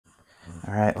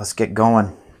All right, let's get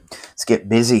going. Let's get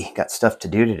busy. Got stuff to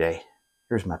do today.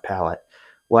 Here's my palette.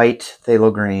 White,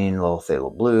 phthalo green, little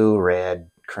phthalo blue,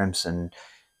 red, crimson,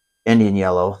 Indian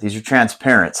yellow. These are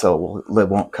transparent, so it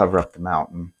won't cover up the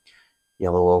mountain.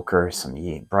 Yellow ochre, some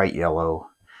bright yellow,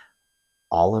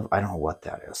 olive. I don't know what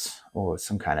that is. Oh, it's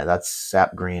some kind of, that's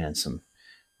sap green and some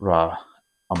raw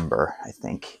umber, I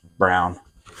think. Brown.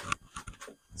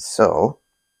 So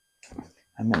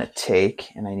I'm going to take,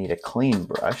 and I need a clean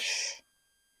brush.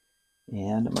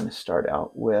 And I'm going to start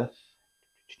out with,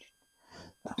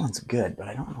 that one's good, but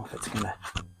I don't know if it's going to,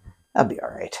 that'll be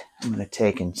all right. I'm going to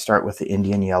take and start with the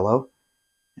Indian yellow.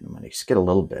 And I'm going to just get a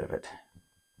little bit of it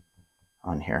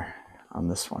on here, on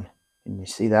this one. Can you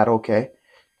see that okay?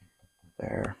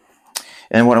 There.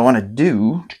 And what I want to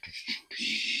do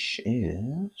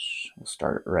is, we'll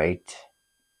start right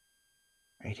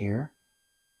here.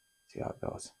 See how it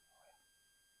goes.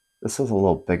 This is a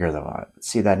little bigger than that.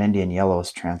 See, that Indian yellow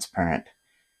is transparent.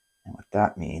 And what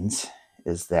that means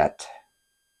is that,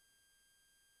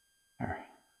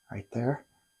 right there,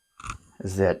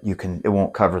 is that you can, it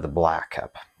won't cover the black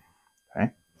up.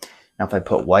 Okay. Now if I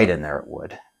put white in there, it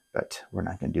would, but we're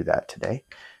not going to do that today.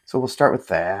 So we'll start with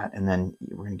that, and then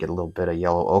we're going to get a little bit of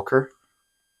yellow ochre.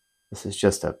 This is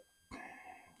just a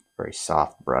very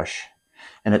soft brush,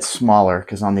 and it's smaller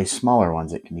because on these smaller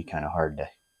ones it can be kind of hard to,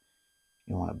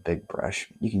 you want a big brush.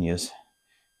 You can use,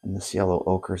 and this yellow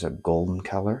ochre is a golden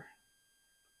color.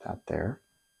 That there.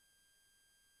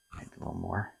 Maybe a little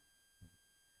more.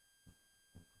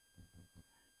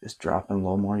 Just dropping a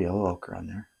little more yellow ochre on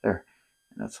there. There.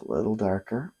 And that's a little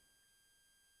darker.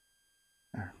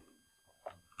 There.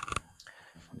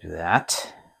 I'll do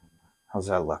that. How's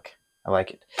that look? I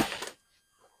like it.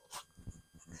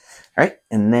 All right.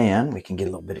 And then we can get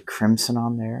a little bit of crimson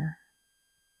on there.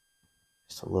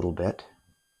 Just a little bit.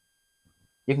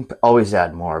 You can always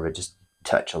add more, but just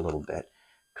touch a little bit.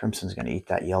 Crimson's going to eat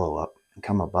that yellow up and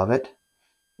come above it.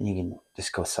 And you can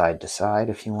just go side to side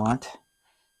if you want.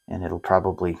 And it'll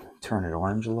probably turn it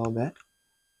orange a little bit.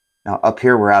 Now up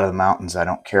here we're out of the mountains. I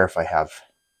don't care if I have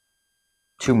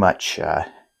too much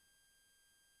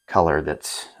color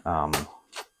that's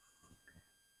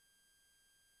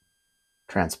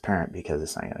transparent, because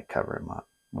it's not going to cover them up.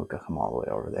 We'll come all the way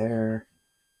over there.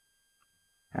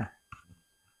 Yeah.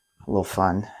 A little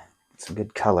fun. Some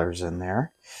good colors in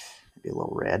there. Maybe a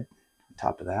little red on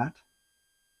top of that.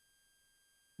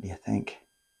 What do you think?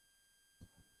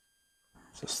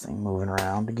 Is this thing moving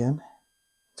around again?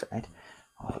 That's all right.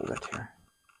 I'll hold it here.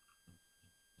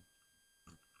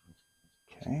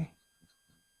 Okay.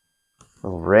 A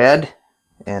little red.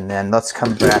 And then let's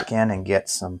come back in and get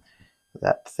some of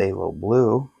that phthalo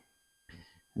blue.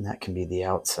 And that can be the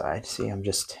outside. See, I'm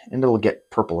just, and it'll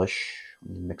get purplish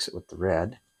when you mix it with the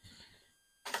red.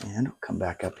 And we'll come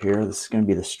back up here. This is going to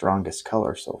be the strongest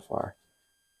color so far.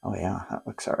 Oh yeah, that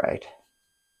looks all right.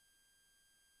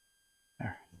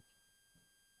 There.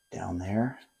 Down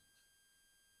there.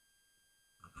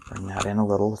 Bring that in a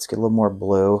little. Let's get a little more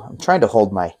blue. I'm trying to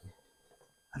hold my,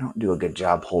 I don't do a good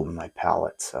job holding my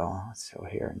palette, so let's go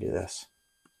here and do this.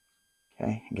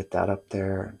 Okay, and get that up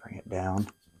there and bring it down.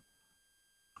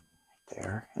 Right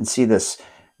there. And see this,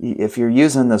 if you're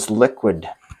using this liquid,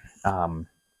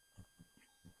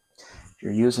 if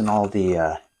you're using all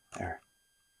the, there,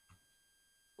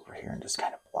 over here, and just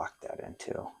kind of block that in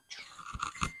too.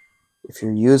 If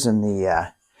you're using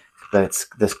the,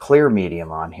 this clear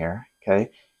medium on here,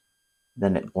 okay,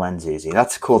 then it blends easy.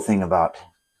 That's the cool thing about,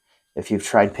 if you've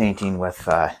tried painting with,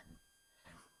 I'm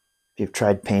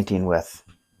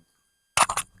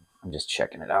just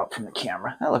checking it out from the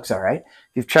camera. That looks all right.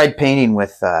 If you've tried painting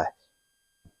with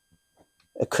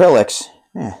acrylics,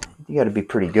 yeah, you got to be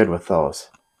pretty good with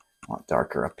those. I want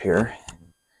darker up here,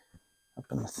 up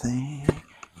in the thing,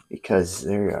 because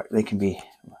they can be,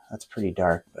 that's pretty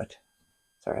dark, but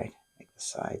it's all right. Make the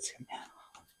sides. You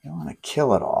don't want to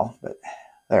kill it all, but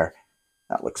there.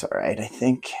 That looks all right, I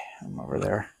think. I'm over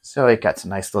there. So it got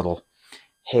some nice little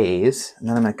haze. And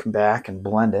then I'm going to come back and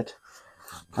blend it.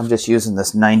 I'm just using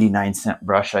this 99-cent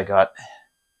brush I got.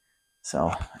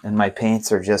 So, and my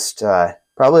paints are just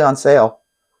probably on sale.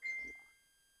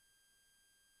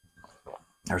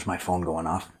 There's my phone going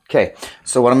off. Okay,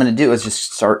 so what I'm going to do is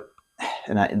just start,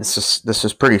 and this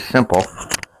is pretty simple.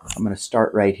 I'm going to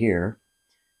start right here,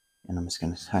 and I'm just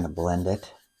going to kind of blend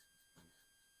it.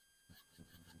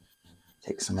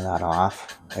 Take some of that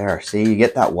off. There, see, you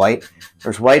get that white.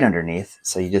 There's white underneath,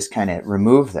 so you just kind of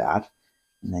remove that,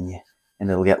 and then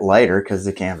it'll get lighter because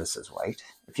the canvas is white.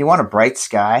 If you want a bright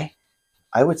sky,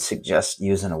 I would suggest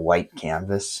using a white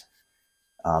canvas.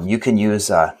 You can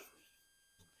use, I'm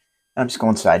just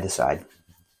going side to side.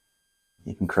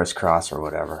 You can crisscross or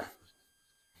whatever.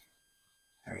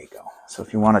 There you go. So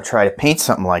if you want to try to paint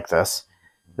something like this,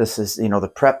 this is, you know, the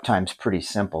prep time's pretty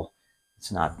simple.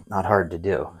 It's not hard to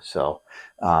do. So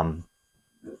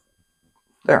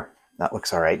there, that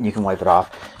looks all right. And you can wipe it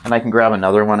off. And I can grab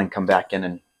another one and come back in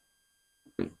and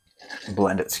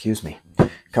blend it. Excuse me.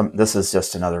 This is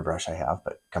just another brush I have,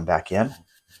 but come back in.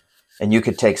 And you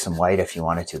could take some white if you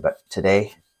wanted to, but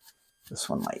today this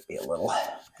one might be a little,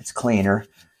 it's cleaner,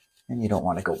 and you don't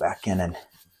want to go back in and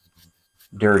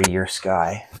dirty your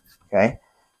sky. Okay.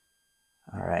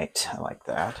 All right. I like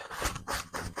that.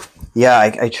 Yeah,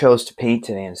 I chose to paint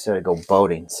today instead of go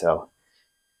boating. So,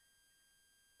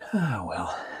 oh,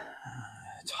 well,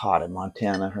 it's hot in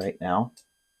Montana right now.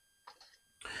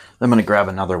 I'm going to grab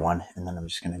another one, and then I'm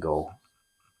just going to go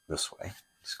this way.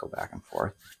 Just go back and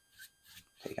forth.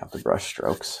 Take out the brush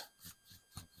strokes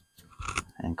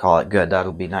and call it good.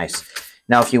 That'll be nice.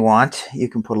 Now, if you want, you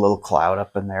can put a little cloud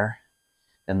up in there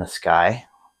in the sky.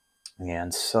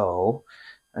 And so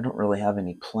I don't really have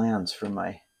any plans for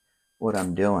what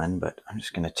I'm doing, but I'm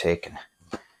just going to take, and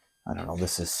I don't know,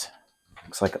 looks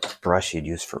like a brush you'd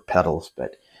use for petals,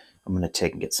 but I'm going to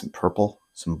take and get some purple,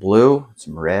 some blue,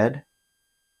 some red,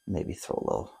 maybe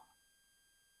throw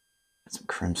some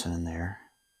crimson in there.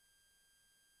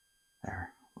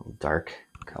 There, a little dark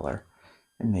color.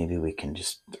 And maybe we can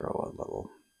just throw a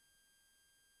little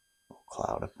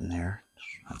cloud up in there.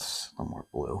 That's a little more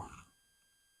blue.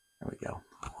 There we go.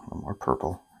 A little more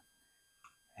purple.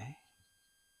 Okay.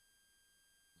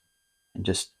 And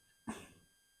just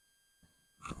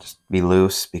be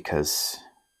loose, because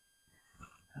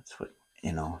that's what,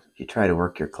 you know, if you try to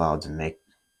work your clouds and make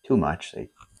too much, they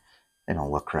don't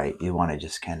look right. You want to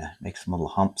just kind of make some little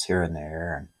humps here and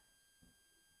there and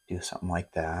do something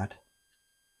like that.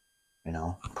 You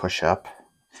know, push up.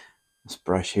 This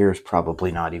brush here is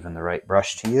probably not even the right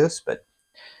brush to use, but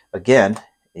again,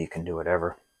 you can do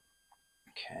whatever.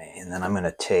 Okay, and then I'm going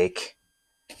to take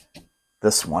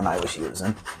this one I was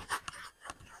using.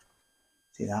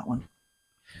 See that one?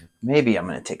 Maybe I'm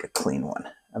going to take a clean one.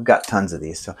 I've got tons of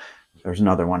these, so there's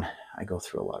another one. I go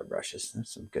through a lot of brushes.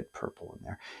 There's some good purple in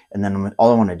there. And then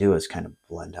all I want to do is kind of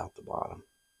blend out the bottom.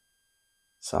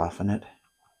 Soften it.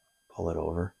 Pull it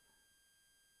over.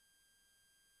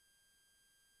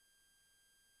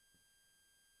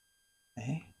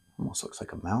 Okay. Almost looks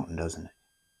like a mountain, doesn't it?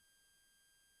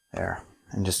 There.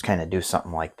 And just kind of do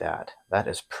something like that. That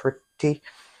is pretty.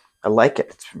 I like it.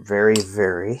 It's very,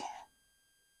 very.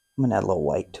 I'm going to add a little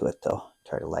white to it, though.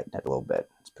 Try to lighten it a little bit.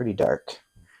 It's pretty dark.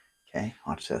 Okay,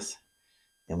 watch this.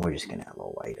 And we're just going to add a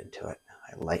little white into it.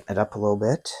 I lighten it up a little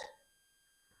bit.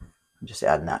 I'm just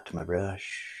adding that to my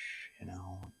brush, you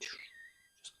know.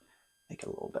 Just make it a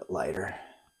little bit lighter.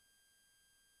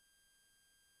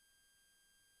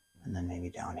 And then maybe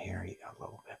down here, you got a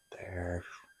little bit there.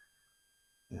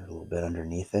 A little bit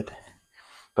underneath it.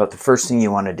 But the first thing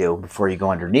you want to do before you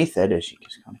go underneath it is you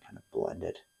just kind of blend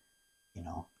it, you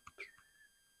know.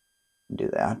 Do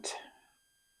that.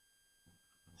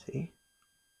 See?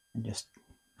 And just,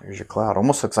 there's your cloud.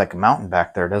 Almost looks like a mountain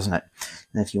back there, doesn't it?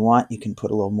 And if you want, you can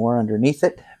put a little more underneath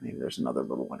it. Maybe there's another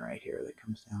little one right here that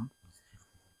comes down.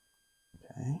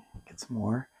 Okay, get some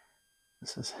more.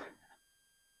 This is,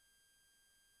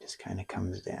 just kind of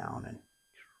comes down and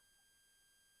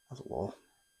that's a little,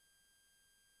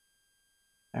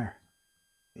 there.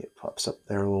 It pops up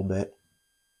there a little bit.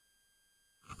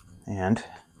 And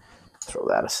throw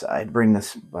that aside. Bring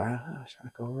this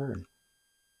back over and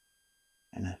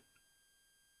kind of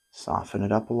soften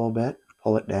it up a little bit.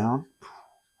 Pull it down.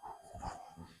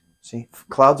 See,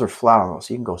 clouds are flat,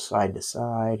 so you can go side to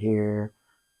side here.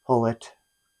 Pull it,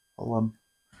 pull them,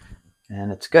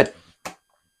 and it's good.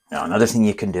 Now, another thing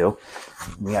you can do,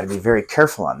 we got to be very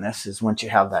careful on this, is once you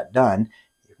have that done,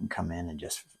 you can come in and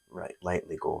just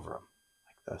lightly go over them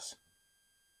like this.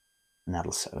 And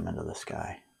that'll set them into the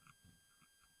sky.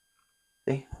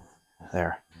 See?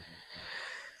 There.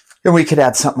 And we could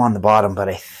add something on the bottom, but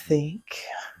I think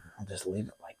I'll just leave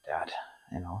it like that.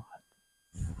 You know,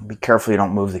 be careful you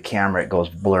don't move the camera. It goes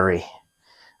blurry.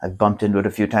 I've bumped into it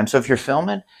a few times. So if you're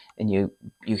filming and you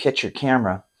hit your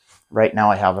camera, right now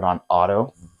I have it on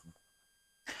auto.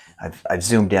 I've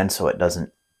zoomed in so it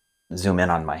doesn't zoom in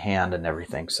on my hand and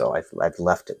everything. So I've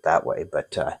left it that way.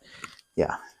 But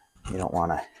yeah, you don't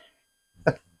want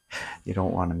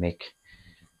to make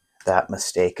that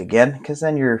mistake again, because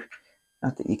then you're,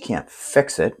 not that you can't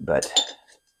fix it, but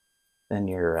then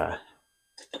you're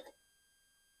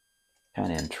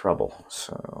kind of in trouble.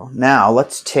 So now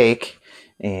let's take,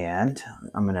 and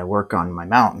I'm going to work on my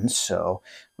mountains. So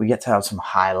we get to have some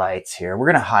highlights here. We're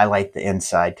going to highlight the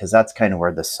inside because that's kind of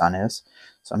where the sun is.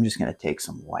 So I'm just going to take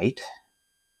some white,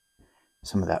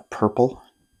 some of that purple,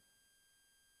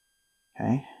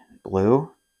 okay,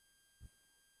 blue,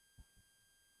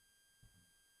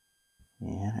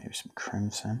 and here's some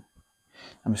crimson.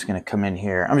 I'm just going to come in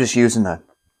here. I'm just using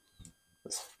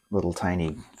this little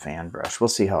tiny fan brush. We'll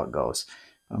see how it goes.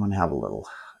 I'm going to have a little,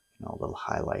 little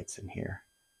highlights in here.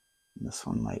 And this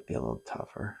one might be a little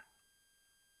tougher,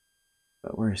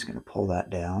 but we're just going to pull that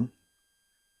down.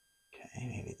 Okay,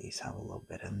 maybe these have a little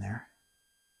bit in there.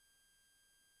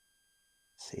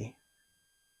 See?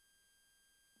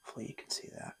 Hopefully you can see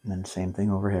that. And then same thing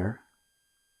over here.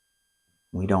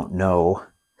 We don't know.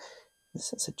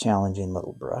 This is a challenging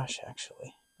little brush,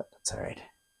 actually, but that's all right.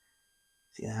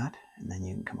 See that? And then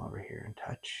you can come over here and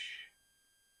touch.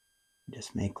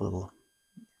 Just make little,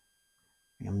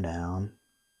 bring them down.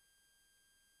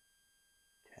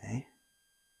 Okay.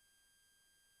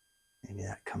 Maybe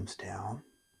that comes down.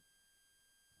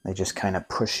 They just kind of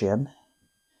push in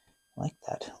like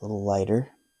that, a little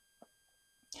lighter.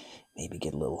 Maybe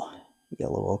get a little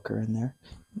yellow ochre in there.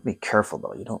 Be careful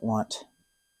though, you don't want.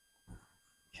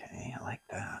 Okay, I like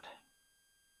that.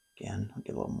 Again, I'll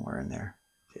get a little more in there.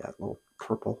 See that little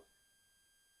purple?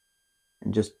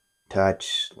 And just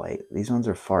touch light. These ones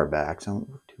are far back, so I don't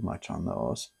work too much on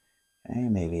those. Okay,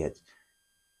 maybe it's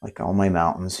like all my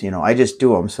mountains. I just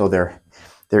do them so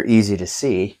they're easy to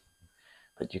see.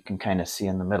 But you can kind of see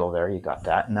in the middle there, you got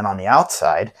that. And then on the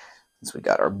outside, since we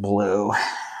got our blue,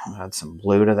 I'll add some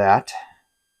blue to that.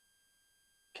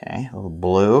 Okay, a little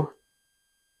blue.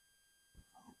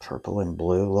 Purple and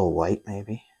blue, a little white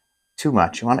maybe. Too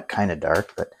much, you want it kind of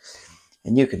dark,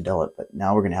 and you can dull it, but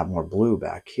now we're going to have more blue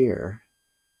back here.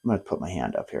 I'm going to put my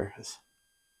hand up here.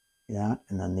 See that?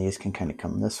 And then these can kind of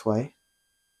come this way.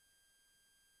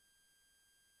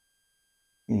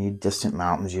 Distant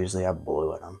mountains usually have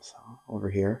blue in them, so over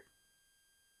here.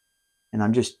 And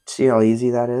I'm just, see how easy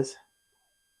that is?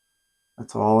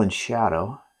 That's all in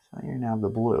shadow, so you're going to have the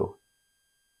blue.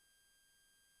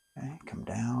 Okay, come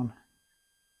down.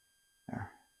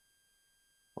 There.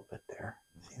 A little bit there.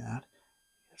 See that?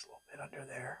 Just a little bit under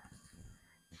there.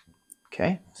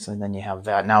 Okay, so then you have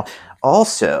that. Now,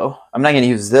 also, I'm not going to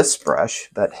use this brush,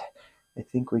 but I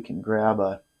think we can grab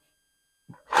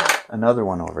another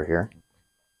one over here.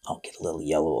 I'll get a little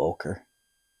yellow ochre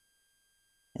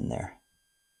in there.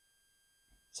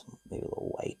 Maybe a little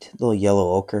white, a little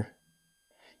yellow ochre.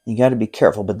 You got to be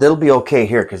careful, but they'll be okay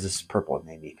here because this is purple.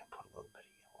 Maybe you can put a little bit of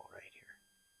yellow right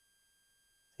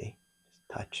here. See, just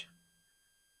touch.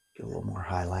 Get a little more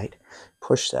highlight.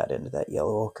 Push that into that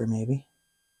yellow ochre maybe.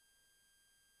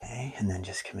 Okay, and then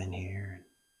just come in here.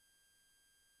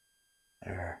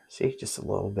 There, see, just a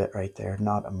little bit right there.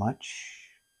 Not much.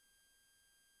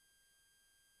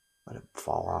 Let it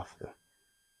fall off.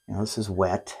 This is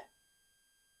wet.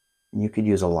 And you could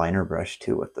use a liner brush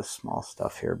too with the small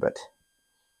stuff here, but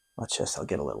I'll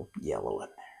get a little yellow in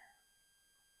there.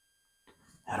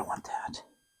 I don't want that.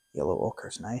 Yellow ochre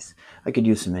is nice. I could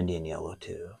use some Indian yellow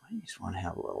too. I just want to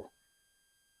have a little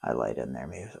highlight in there.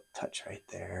 Maybe a touch right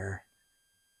there.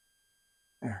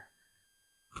 There.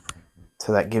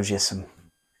 So that gives you some,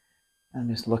 I'm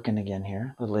just looking again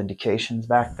here, little indications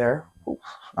back there. Ooh,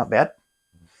 not bad.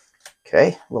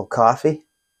 Okay, a little coffee.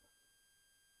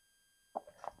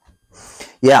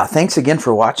 Yeah, thanks again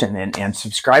for watching and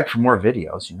subscribe for more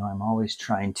videos. I'm always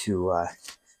trying to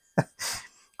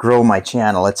grow my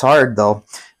channel. It's hard though.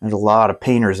 There's a lot of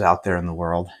painters out there in the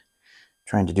world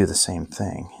trying to do the same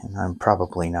thing. And I'm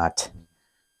probably not,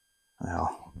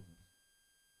 well,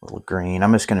 a little green.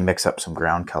 I'm just going to mix up some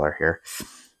ground color here.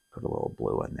 Put a little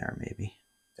blue in there maybe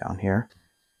down here.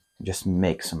 Just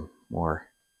make some more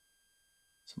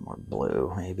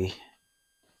blue maybe.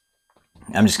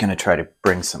 I'm just going to try to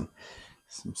bring some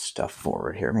stuff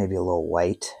forward here. Maybe a little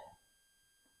white.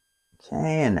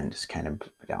 Okay, and then just kind of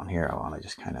down here, I want to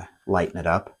just kind of lighten it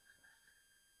up.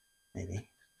 Maybe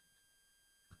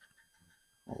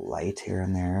a little light here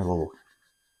and there. A little.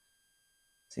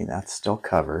 See, that's still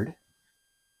covered.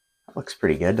 That looks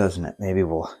pretty good, doesn't it? Maybe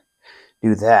we'll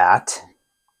do that.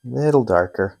 A little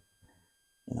darker.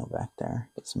 Back there.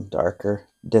 Get some darker,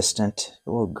 distant,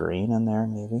 a little green in there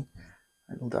maybe.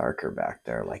 A little darker back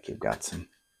there, like you've got some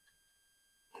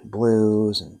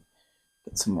blues, and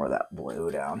get some more of that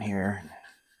blue down here.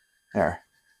 There.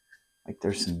 Like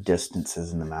there's some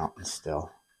distances in the mountains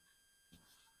still.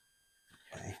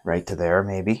 Okay, right to there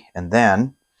maybe. And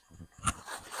then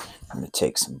I'm going to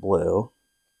take some blue.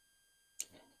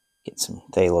 Get some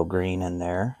phthalo green in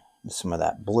there. And some of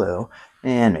that blue.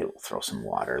 And maybe we'll throw some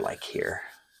water like here.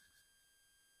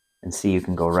 And see, you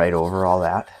can go right over all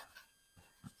that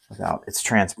without, it's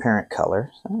transparent color,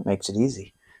 so it makes it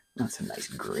easy. That's a nice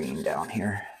green down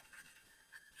here.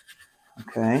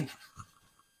 Okay.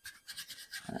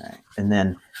 All right. And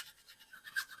then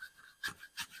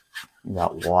you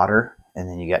got water, and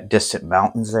then you got distant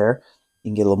mountains there. You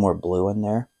can get a little more blue in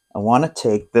there. I want to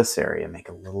take this area and make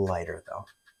it a little lighter though.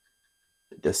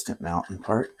 The distant mountain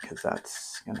part, because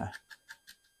that's gonna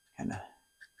kind of.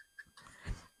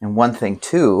 And one thing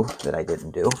too that I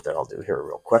didn't do, that I'll do here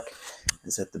real quick,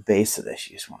 is at the base of this,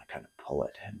 you just want to kind of pull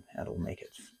it, and that'll make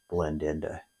it blend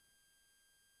into,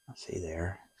 see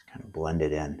there, kind of blend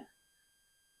it in.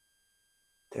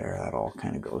 There, that all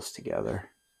kind of goes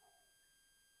together.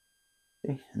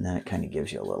 See? And then it kind of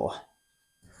gives you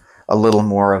a little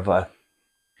more of a,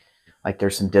 like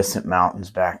there's some distant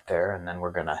mountains back there, and then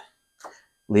we're gonna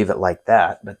leave it like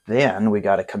that. But then we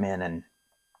got to come in and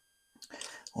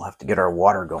we'll have to get our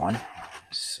water going.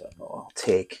 So I'll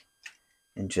take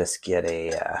and just get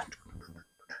a,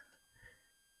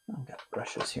 I've got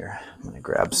brushes here. I'm gonna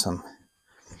grab some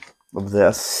of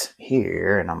this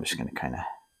here, and I'm just gonna kind of,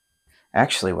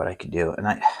 actually what I could do, and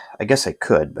I guess I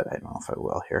could, but I don't know if I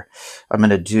will here. I'm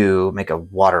gonna make a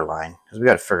water line, because we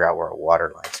got to figure out where a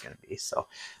water line is gonna be. So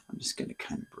I'm just gonna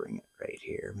kind of bring it right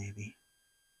here, maybe.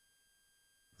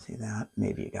 See that?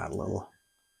 Maybe you got a little,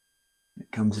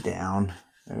 it comes down.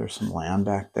 There's some land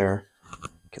back there.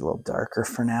 Get a little darker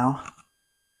for now.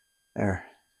 There.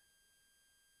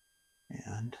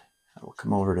 And I will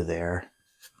come over to there.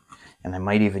 And I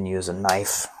might even use a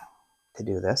knife to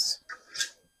do this.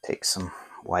 Take some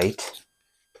white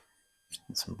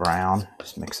and some brown.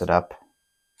 Just mix it up.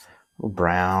 A little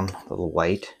brown, a little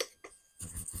white.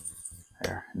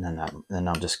 There. And then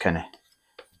I'll just kind of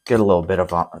get a little bit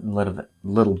of on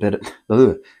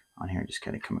here. Just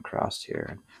kind of come across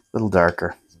here. A little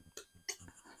darker.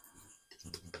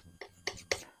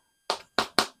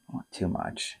 Not too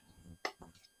much.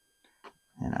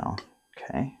 You know,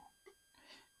 okay.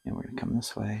 And we're going to come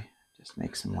this way. Just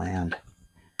make some land.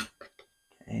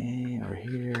 Okay, over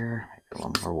here. Maybe a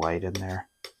little more white in there.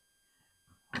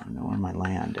 I don't know where my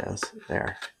land is.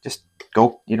 There. Just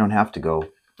go. You don't have to go,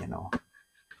 you know.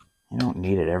 You don't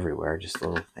need it everywhere. Just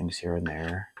little things here and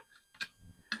there.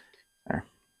 There.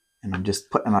 And I'm just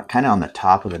putting them kind of on the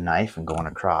top of the knife and going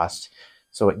across.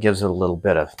 So it gives it a little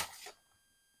bit of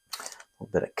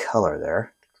color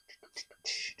there.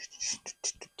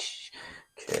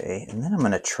 Okay, and then I'm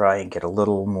going to try and get a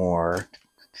little more,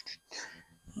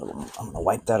 I'm going to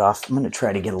wipe that off. I'm going to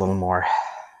try to get a little more,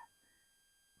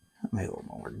 maybe a little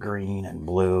more green and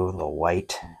blue, a little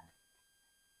white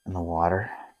in the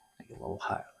water. Make it a little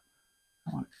higher.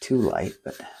 I don't want it too light,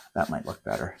 but that might look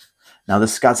better. Now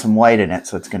this has got some white in it,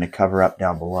 so it's going to cover up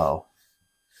down below.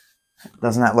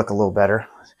 Doesn't that look a little better?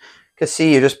 Because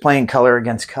see, you're just playing color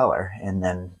against color, and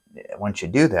then once you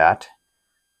do that,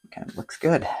 it kind of looks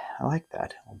good. I like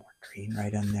that. A little more green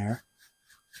right in there.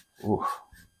 Ooh.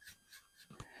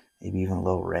 Maybe even a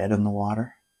little red in the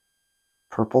water.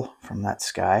 Purple from that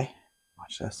sky.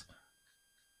 Watch this.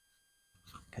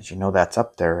 Because you know that's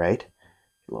up there, right?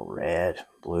 A little red,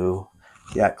 blue.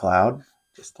 See that cloud?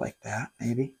 Just like that,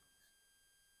 maybe.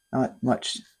 Not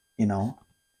much, you know.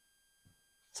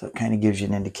 So it kind of gives you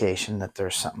an indication that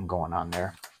there's something going on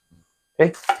there.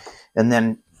 Okay. And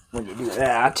then when you do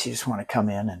that, you just want to come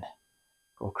in and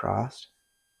go across.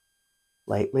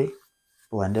 Lightly.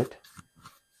 Blend it.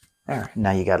 There.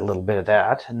 Now you got a little bit of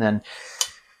that. And then,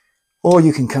 or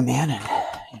you can come in and,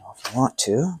 you know, if you want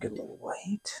to, get a little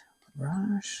white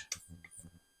brush.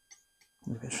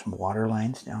 There's some water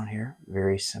lines down here.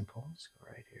 Very simple. Let's go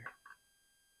right here.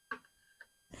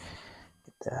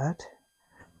 Get that.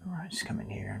 All right, just come in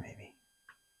here, maybe.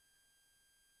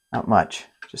 Not much.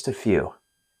 Just a few.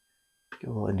 Give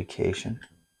a little indication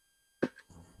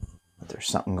that there's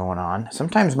something going on.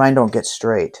 Sometimes mine don't get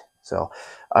straight, so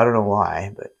I don't know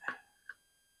why, but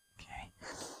okay.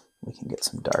 We can get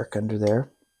some dark under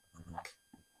there.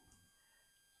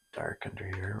 Dark under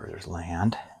here where there's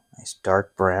land. Nice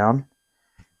dark brown.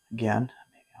 Again,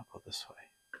 maybe I'll go this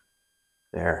way.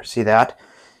 There, see that?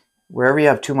 Wherever you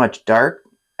have too much dark,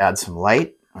 add some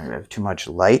light. Or you have too much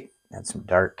light, add some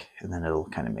dark, and then it'll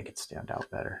kind of make it stand out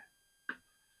better.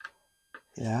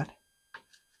 See that?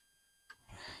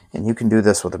 And you can do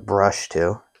this with a brush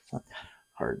too. It's not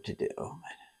hard to do.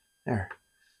 But there.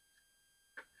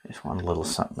 I just want a little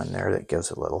something in there that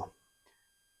gives a little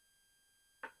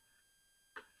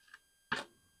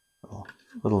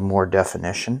more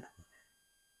definition.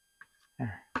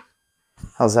 There.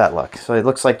 How's that look? So it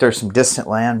looks like there's some distant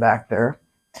land back there.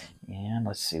 And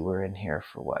let's see, we're in here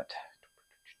for what?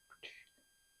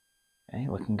 Okay,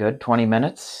 looking good. 20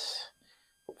 minutes.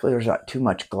 Hopefully there's not too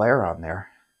much glare on there.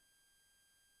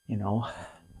 You know,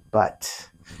 but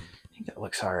think that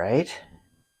looks all right.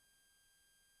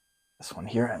 This one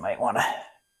here, I might want to.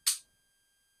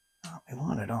 I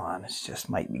want it on. It just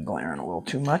might be glaring a little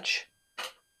too much.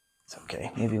 It's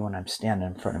okay. Maybe when I'm standing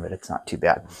in front of it, it's not too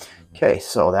bad. Okay,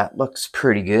 so that looks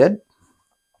pretty good.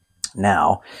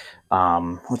 Now,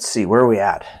 let's see, where are we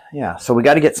at? Yeah, so we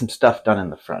got to get some stuff done in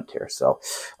the front here. So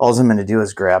all I'm going to do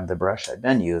is grab the brush I've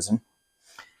been using,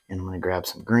 and I'm going to grab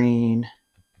some green.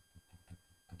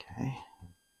 Okay.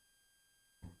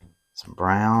 Some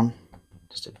brown,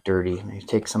 just a dirty, maybe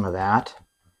take some of that.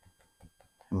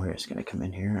 And we're just going to come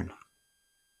in here and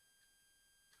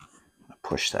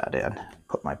push that in,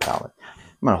 put my palette.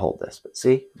 I'm going to hold this, but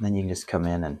see, and then you can just come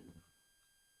in and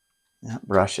that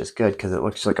brush is good because it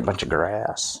looks like a bunch of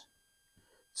grass.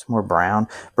 It's more brown.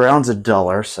 Brown's a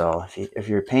duller, so if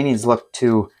your paintings look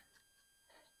too,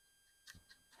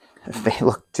 they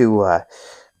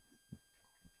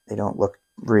don't look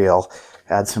real,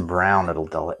 add some brown, it'll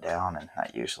dull it down, and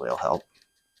that usually will help.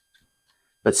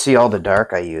 But see all the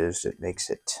dark I used, it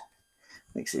makes it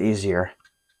easier.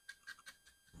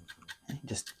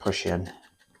 Just push in.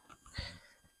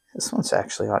 This one's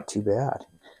actually not too bad.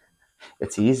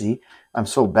 It's easy. I'm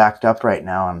so backed up right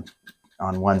now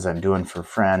on ones I'm doing for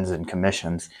friends and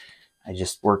commissions. I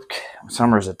just work.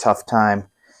 Summer's a tough time.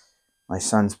 My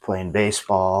son's playing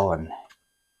baseball, and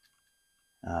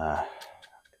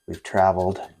we've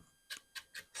traveled.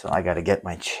 So I got to get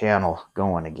my channel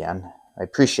going again. I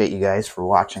appreciate you guys for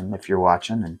watching, if you're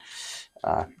watching. And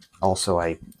also,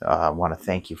 I want to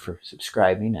thank you for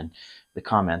subscribing and the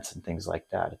comments and things like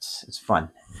that. It's fun.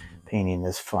 Painting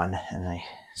is fun. And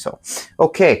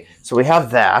okay, so we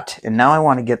have that. And now I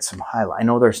want to get some highlight. I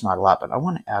know there's not a lot, but I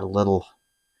want to add a little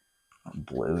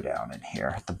blue down in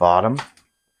here at the bottom.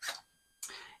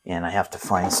 And I have to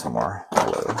find some more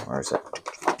blue. Where is it?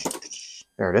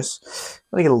 There it is.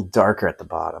 Let me get a little darker at the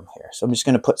bottom here. So I'm just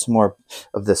going to put some more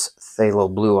of this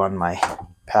phthalo blue on my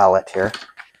palette here.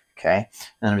 Okay. And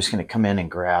then I'm just going to come in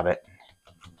and grab it.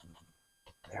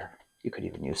 There. You could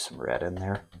even use some red in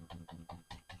there.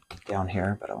 Down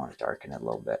here, but I want to darken it a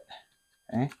little bit.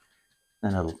 Okay.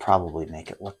 Then it'll probably make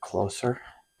it look closer.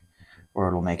 Or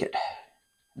it'll make it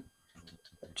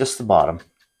just the bottom.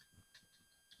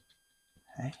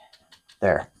 Okay.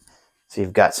 There. So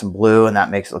you've got some blue, and that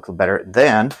makes it look better.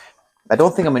 Then, I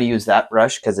don't think I'm going to use that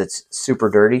brush because it's super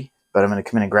dirty, but I'm going to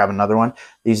come in and grab another one.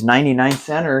 These 99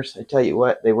 centers, I tell you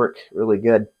what, they work really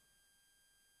good.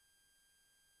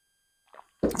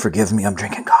 Forgive me, I'm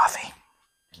drinking coffee.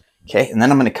 Okay, and then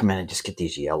I'm going to come in and just get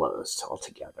these yellows all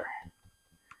together.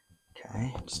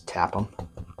 Okay, just tap them.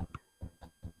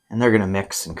 And they're going to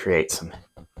mix and create some.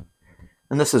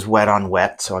 And this is wet on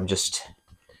wet, so I'm just...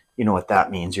 You know what that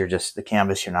means. You're just, the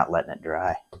canvas, you're not letting it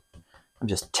dry. I'm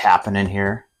just tapping in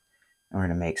here. And we're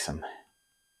going to make some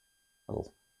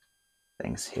little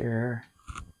things here.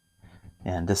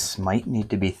 And this might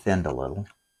need to be thinned a little.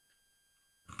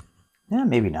 Yeah,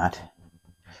 maybe not.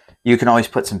 You can always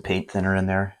put some paint thinner in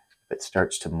there if it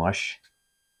starts to mush.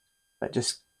 But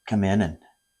just come in and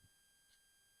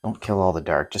don't kill all the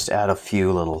dark. Just add a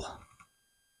few little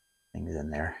things in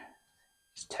there.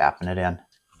 Just tapping it in.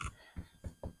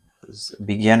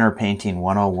 Beginner Painting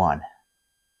 101.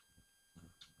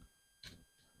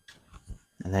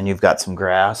 And then you've got some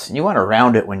grass. And you want to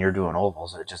round it when you're doing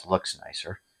ovals. It just looks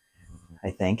nicer,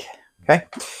 I think. Okay.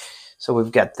 So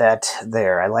we've got that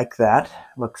there. I like that.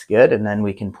 Looks good. And then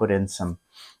we can put in some...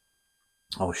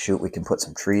 Oh, shoot. We can put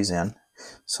some trees in.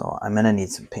 So I'm going to need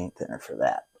some paint thinner for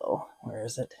that, though. Where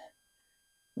is it?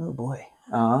 Oh, boy.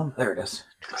 There it is.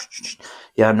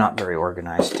 Yeah, I'm not very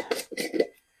organized.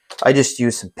 I just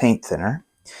used some paint thinner,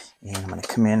 and I'm going to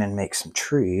come in and make some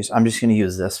trees. I'm just going to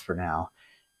use this for now,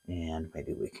 and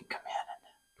maybe we can come in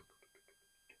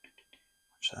and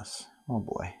watch this. Oh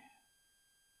boy.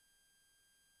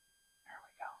 There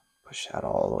we go. Push that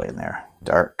all the way in there.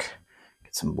 Dark.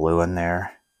 Get some blue in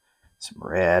there. Some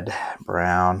red,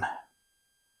 brown.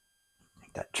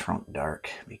 Make that trunk dark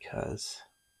because,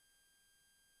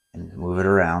 and move it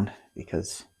around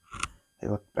because they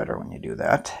look better when you do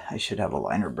that. I should have a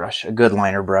liner brush, a good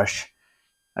liner brush.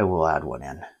 I will add one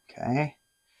in, okay?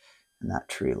 And that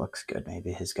tree looks good.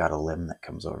 Maybe he's got a limb that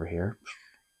comes over here.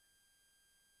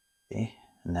 Okay,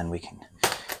 and then we can,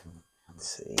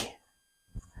 let's see.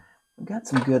 We've got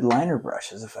some good liner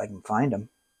brushes if I can find them.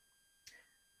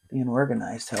 Being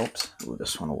organized helps. Ooh,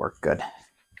 this one will work good.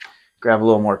 Grab a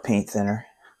little more paint thinner,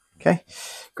 okay?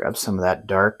 Grab some of that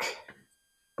dark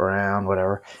brown,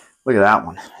 whatever. Look at that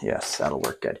one. Yes, that'll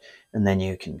work good. And then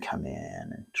you can come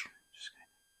in and just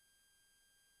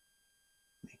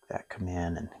make that come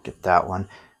in and get that one.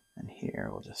 And here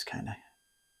we'll just kind of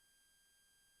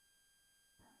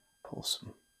pull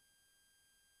some.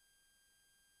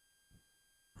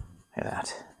 Look at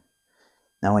that.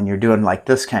 Now when you're doing like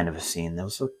this kind of a scene,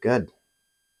 those look good.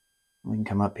 We can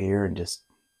come up here and just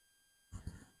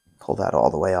pull that all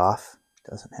the way off.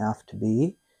 Doesn't have to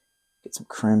be. Get some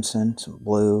crimson, some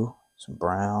blue, some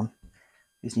brown.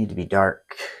 These need to be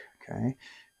dark, okay?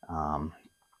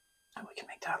 We can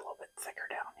make that a little bit thicker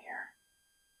down here.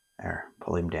 There,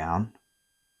 pull him down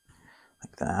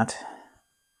like that.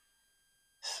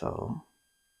 So,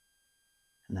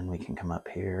 and then we can come up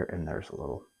here and there's a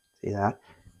little, see that?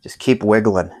 Just keep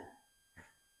wiggling,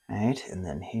 right? And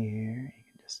then here, you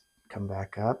can just come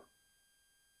back up.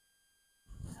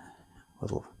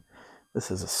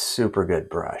 This is a super good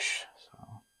brush. So,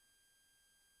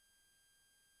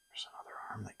 there's another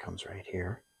arm that comes right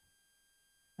here.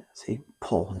 See,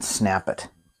 pull and snap it.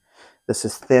 This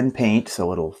is thin paint,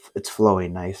 so it's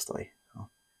flowing nicely. So,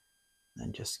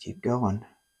 then just keep going.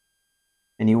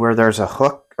 Anywhere there's a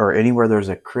hook or anywhere there's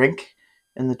a crink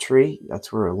in the tree,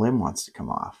 that's where a limb wants to come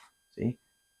off. See?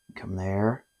 Come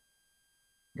there,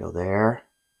 go there,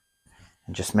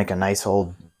 and just make a nice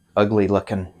old ugly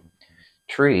looking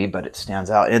tree, but it stands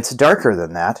out. And it's darker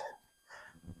than that.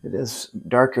 It is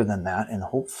darker than that, and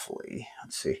hopefully,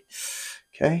 let's see.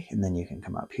 Okay, and then you can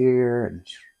come up here and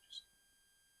just,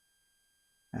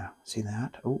 yeah, see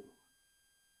that? Oh,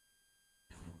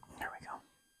 there we go.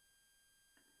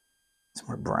 Some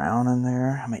more brown in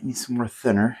there. I might need some more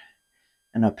thinner.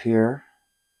 And up here,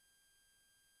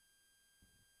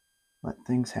 let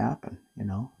things happen, you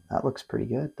know. That looks pretty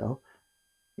good, though.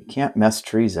 You can't mess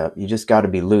trees up. You just got to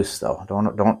be loose, though.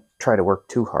 Don't try to work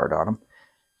too hard on them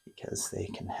because they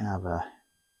can have a.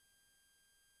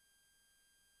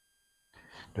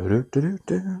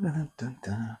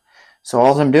 So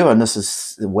all I'm doing, this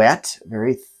is wet,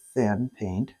 very thin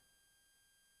paint.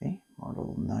 Okay, more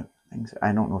little things.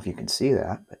 I don't know if you can see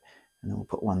that, but and then we'll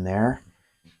put one there,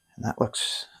 and that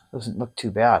doesn't look too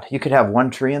bad. You could have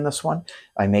one tree in this one.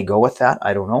 I may go with that.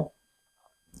 I don't know.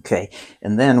 Okay,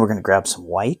 and then we're going to grab some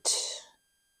white.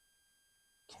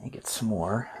 Okay, get some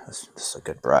more. This is a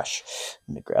good brush.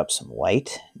 I'm going to grab some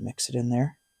white, mix it in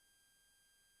there.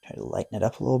 Try to lighten it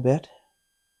up a little bit.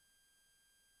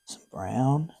 Some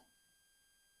brown.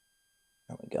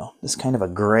 There we go. This is kind of a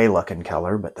gray looking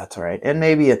color, but that's all right. And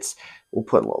maybe we'll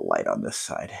put a little light on this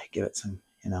side. Give it some,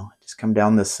 just come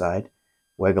down this side,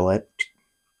 wiggle it.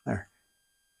 There,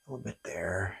 a little bit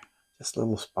there. Just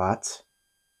little spots.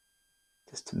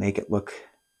 Just to make it look,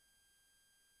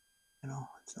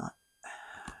 it's not a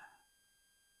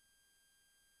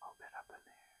little bit up in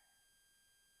there.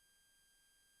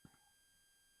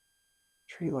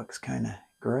 Tree looks kind of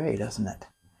gray, doesn't it?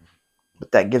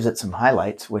 But that gives it some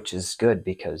highlights, which is good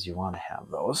because you want to have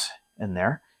those in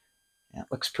there. And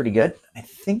it looks pretty good. I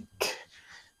think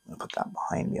I'm going to put that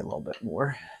behind me a little bit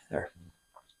more. There.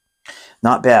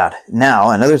 Not bad. Now,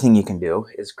 another thing you can do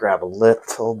is grab a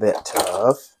little bit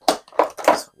of,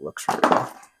 this looks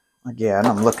real. Again,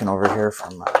 I'm looking over here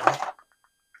from my,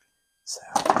 so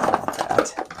I don't want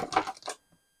that.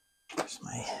 There's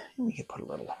we can put a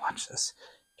little, watch this.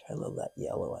 Try a little of that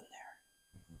yellow in there.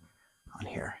 On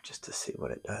here just to see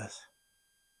what it does.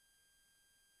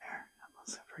 There, that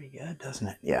looks pretty good, doesn't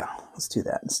it? Yeah, let's do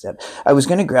that instead. I was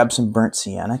going to grab some burnt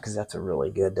sienna because that's a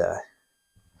really good,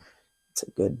 it's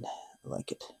a good, I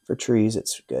like it. For trees,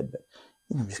 it's good, but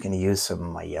I'm just going to use some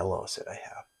of my yellows that I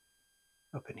have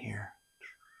up in here.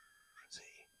 Let's see.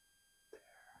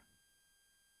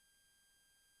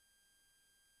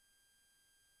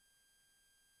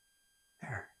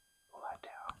 There, pull that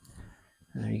down.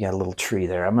 And there you got a little tree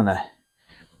there.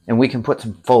 And we can put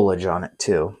some foliage on it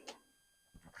too.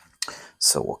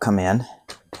 So we'll come in,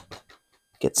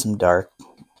 get some dark.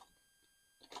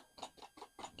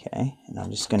 Okay, and I'm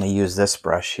just going to use this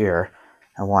brush here.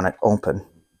 I want it open.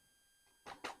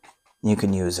 You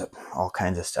can use all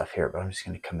kinds of stuff here, but I'm just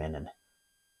going to come in and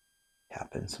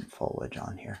tap in some foliage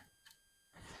on here.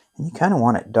 And you kind of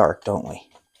want it dark, don't we?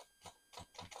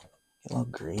 A little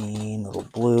green, a little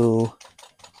blue.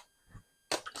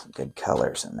 Some good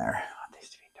colors in there. I want these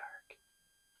to be dark.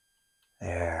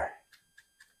 There.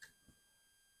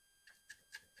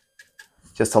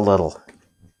 Just a little.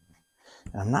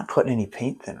 And I'm not putting any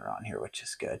paint thinner on here, which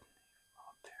is good.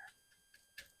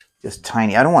 Just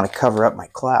tiny. I don't want to cover up my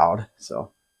cloud,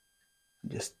 so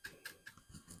I'm just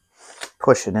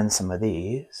pushing in some of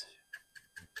these.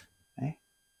 Okay.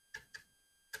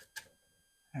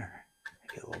 There.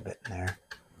 Maybe a little bit in there.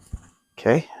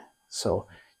 Okay. So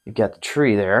you've got the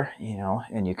tree there,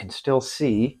 and you can still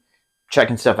see,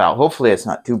 checking stuff out. Hopefully it's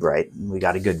not too bright, and we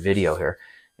got a good video here.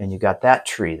 And you got that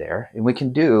tree there. And we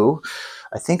can do,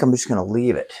 I think I'm just going to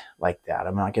leave it like that.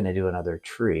 I'm not going to do another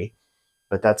tree,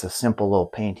 but that's a simple little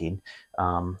painting.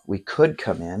 We could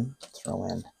come in, throw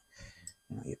in,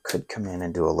 you could come in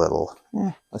and do a little,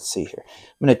 let's see here.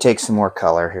 I'm going to take some more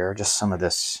color here, just some of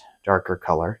this darker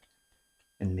color,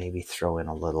 and maybe throw in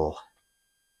a little,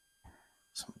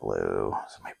 some blue.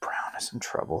 So my brown is in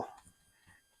trouble.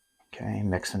 Okay,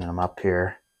 mixing them up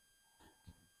here.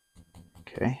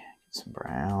 Okay, get some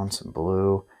brown, some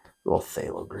blue, a little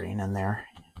phthalo green in there.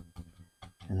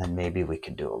 And then maybe we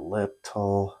could do a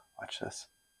little, watch this.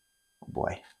 Oh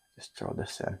boy, just throw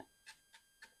this in.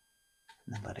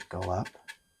 And then let it go up.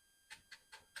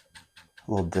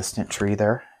 A little distant tree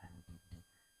there.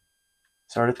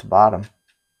 Start at the bottom.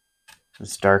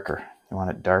 It's darker. You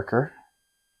want it darker.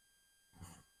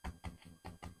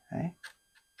 Okay.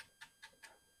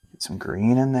 Get some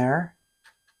green in there.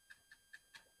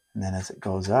 And then as it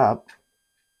goes up,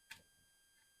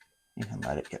 you can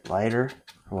let it get lighter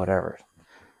or whatever.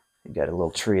 You got a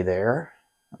little tree there.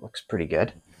 That looks pretty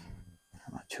good.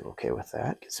 I'm not too okay with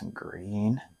that. Get some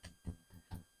green.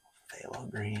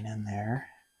 Phthalo green in there.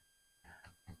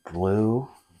 Blue,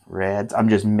 reds. I'm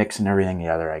just mixing everything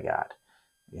together I got.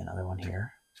 Maybe another one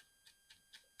here.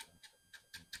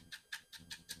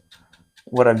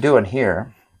 What I'm doing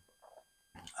here,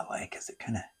 I like, is it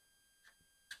kind of,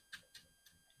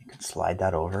 you can slide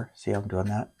that over. See how I'm doing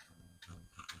that?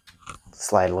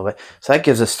 Slide a little bit. So that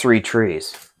gives us 3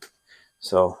 trees.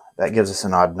 So that gives us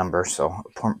an odd number. So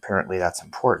apparently that's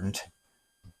important.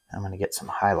 I'm going to get some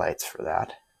highlights for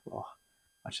that. Well,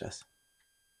 watch this.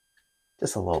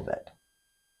 Just a little bit.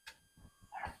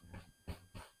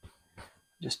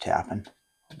 Just tapping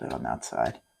a little bit on that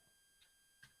side.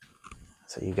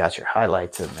 So you got your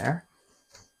highlights in there.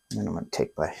 And then I'm going to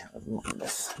take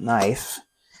this knife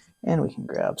and we can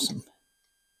grab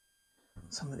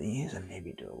some of these and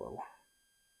maybe do a little.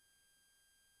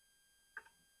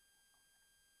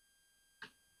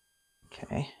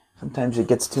 Okay, sometimes it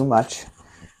gets too much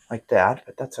like that,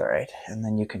 but that's all right. And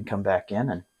then you can come back in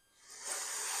and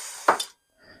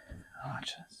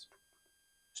just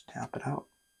tap it out.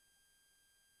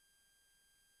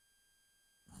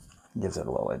 Gives it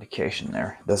a little indication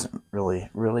there. Doesn't really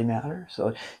matter.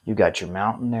 So you've got your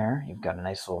mountain there. You've got a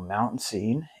nice little mountain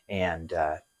scene, and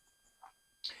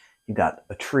you've got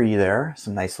a tree there.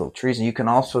 Some nice little trees. And you can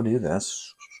also do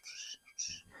this.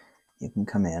 You can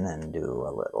come in and do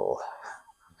a little.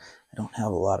 I don't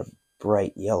have a lot of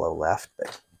bright yellow left,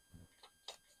 but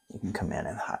you can come in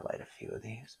and highlight a few of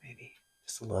these, maybe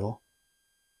just a little.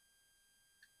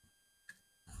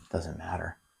 Doesn't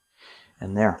matter.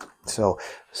 And there. So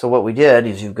what we did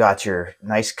is you've got your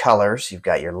nice colors, you've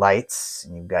got your lights,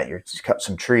 and you've got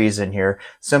some trees in here.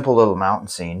 Simple little mountain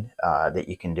scene that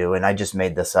you can do. And I just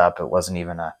made this up. It wasn't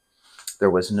even there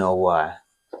was no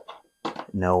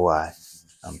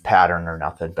pattern or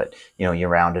nothing, but you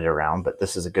round it around. But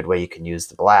this is a good way you can use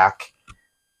the black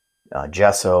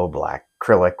gesso, black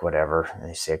acrylic, whatever. And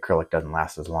they say acrylic doesn't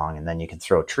last as long. And then you can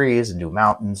throw trees and do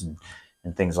mountains and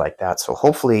things like that. So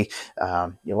hopefully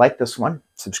you like this one.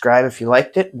 Subscribe if you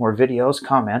liked it. More videos,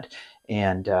 comment,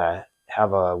 and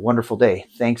have a wonderful day.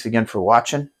 Thanks again for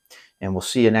watching, and we'll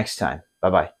see you next time.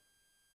 Bye-bye.